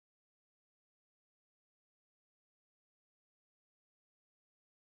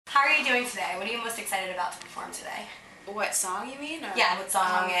How are you doing today? What are you most excited about to perform today? What song you mean? Or, yeah, what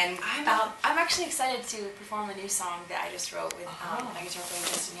song and I'm actually excited to perform a new song that I just wrote with my guitar player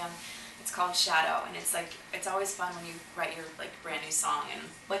Justin Young. It's called Shadow, and it's always fun when you write your brand new song. And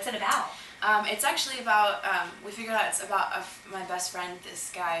what's it about? It's actually about we figured out it's about my best friend.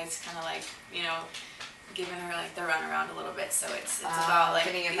 This guy is kind of giving her the runaround a little bit. So it's about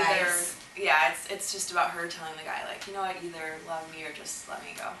giving advice. It's just about her telling the guy you know what, either love me or just let me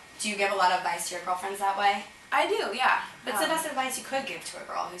go. Do you give a lot of advice to your girlfriends that way? I do, yeah. What's the best advice you could give to a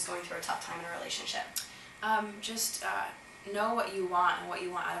girl who's going through a tough time in a relationship? Just know what you want and what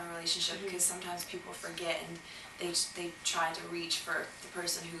you want out of a relationship, because sometimes people forget and they try to reach for the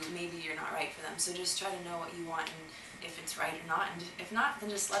person who maybe you're not right for them. So just try to know what you want and if it's right or not, and if not, then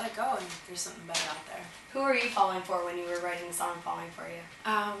just let it go and there's something better out there. Who were you falling for when you were writing the song Falling For You?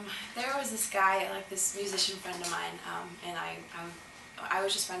 There was this guy, this musician friend of mine, and I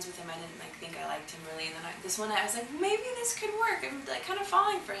was just friends with him. I didn't think I liked him really, and then this one night I was like, maybe this could work. I'm kind of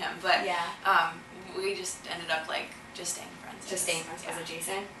falling for him, but we just ended up just staying friends. Just staying friends. Was it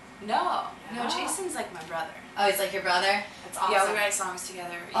Jason? No, Jason's my brother. Oh, he's your brother? That's awesome. Yeah, we write songs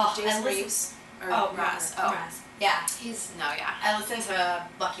together. Oh, Jason Reeves. Raz. Yeah. I listened to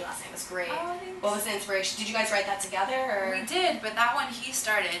Lucky last night. It was great. Oh, thanks. What was the inspiration? Did you guys write that together? Or? We did, but that one he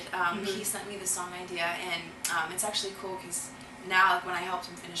started. He sent me the song idea, and it's actually cool because now, when I helped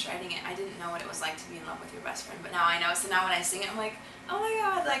him finish writing it, I didn't know what it was like to be in love with your best friend, but now I know. So now when I sing it, I'm like, oh my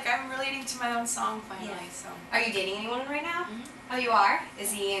god, I'm relating to my own song finally. Yeah. So. Are you dating anyone right now? Oh, you are?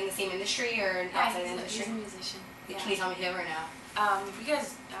 Is he in the same industry or outside the industry? He's a musician. Yeah. Can you tell me who or no? You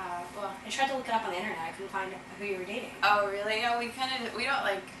guys, well, I tried to look it up on the internet. I couldn't find who you were dating. Oh, really? No, we don't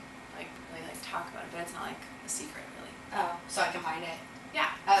really talk about it, but it's not a secret, really. Oh, so I can find it?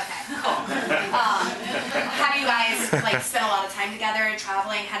 Yeah. Okay, cool. How do you guys spend a lot of time together,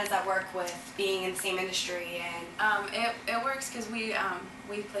 traveling? How does that work with being in the same industry? And it works because we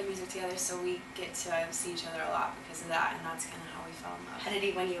play music together, so we get to see each other a lot because of that, and that's kind of how we fell in love. How did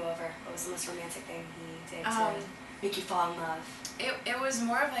he win you over? What was the most romantic thing he did to make you fall in love? It was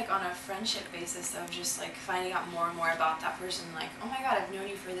more of on a friendship basis of just finding out more and more about that person. Oh my god, I've known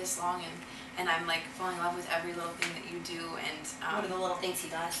you for this long, and I'm falling in love with every little thing that you do. And what are the little things he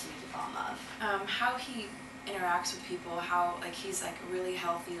does to make you fall in love? How he interacts with people, how he's really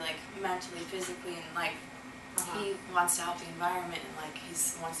healthy, mentally, physically, and he wants to help the environment, and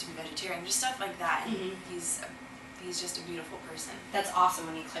he wants to be vegetarian, just stuff like that. And he's just a beautiful person. That's awesome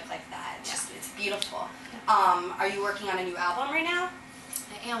when you click like that. It's beautiful. Yeah. Are you working on a new album right now?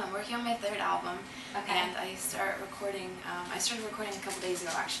 I am. I'm working on my third album. Okay. And I started recording a couple days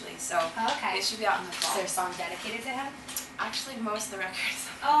ago, actually. So it should be out in the fall. Is there a song dedicated to him? Actually, most of the records.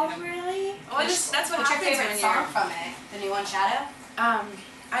 Oh, really? Well, that's what What's happens. your favorite song from it? The new one, Shadow?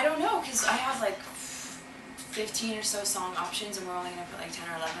 I don't know, because I have 15 or so song options, and we're only going to put 10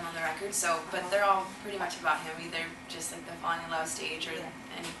 or 11 on the record, but they're all pretty much about him, either just the falling in love stage or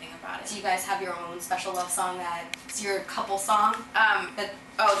anything about it. Do you guys have your own special love song that's your couple song?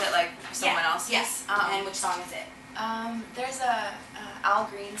 Someone else? Yes. And which song is it? There's a Al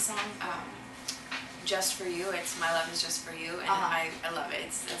Green song, Just For You. It's My Love Is Just For You, and I love it.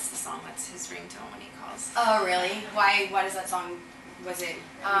 It's the song that's his ringtone when he calls. Oh, really? Why does that song? Was it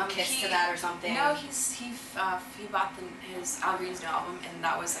Kiss to that or something? No, he bought his Al Green's new album, and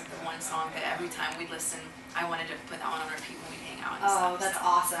that was the one song that every time we'd listen, I wanted to put that one on repeat when we'd hang out and stuff. Oh, that's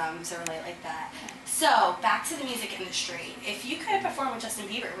awesome to relate like that. So, back to the music industry. If you could perform with Justin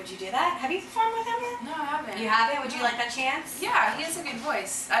Bieber, would you do that? Have you performed with him yet? No, I haven't. You haven't? Would you like that chance? Yeah, he has a good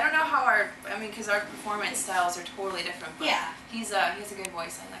voice. I don't know how because our performance styles are totally different, but he has a good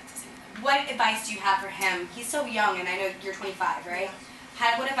voice. I like to sing with him. What advice do you have for him? He's so young, and I know you're 25, right?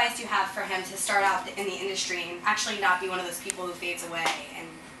 Yeah. What advice do you have for him to start out in the industry and actually not be one of those people who fades away and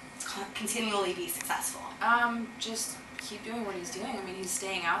continually be successful? Just keep doing what he's doing. He's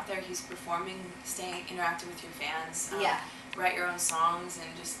staying out there, he's performing, staying interactive with your fans. Write your own songs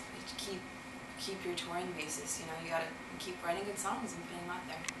and just keep your touring basis. You gotta keep writing good songs and putting them out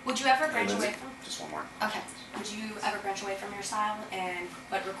there. Would you ever branch away from? Just one more. Okay. Would you ever branch away from your style? And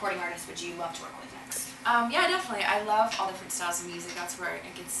what recording artist would you love to work with next? Yeah, definitely. I love all different styles of music. That's where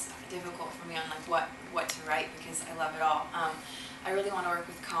it gets difficult for me on what to write, because I love it all. I really want to work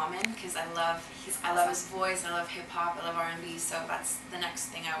with Common because I love his voice. I love hip hop. I love R&B. So that's the next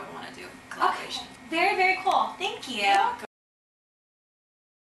thing I would want to do. Collaboration. Okay. Very, very cool. Thank you.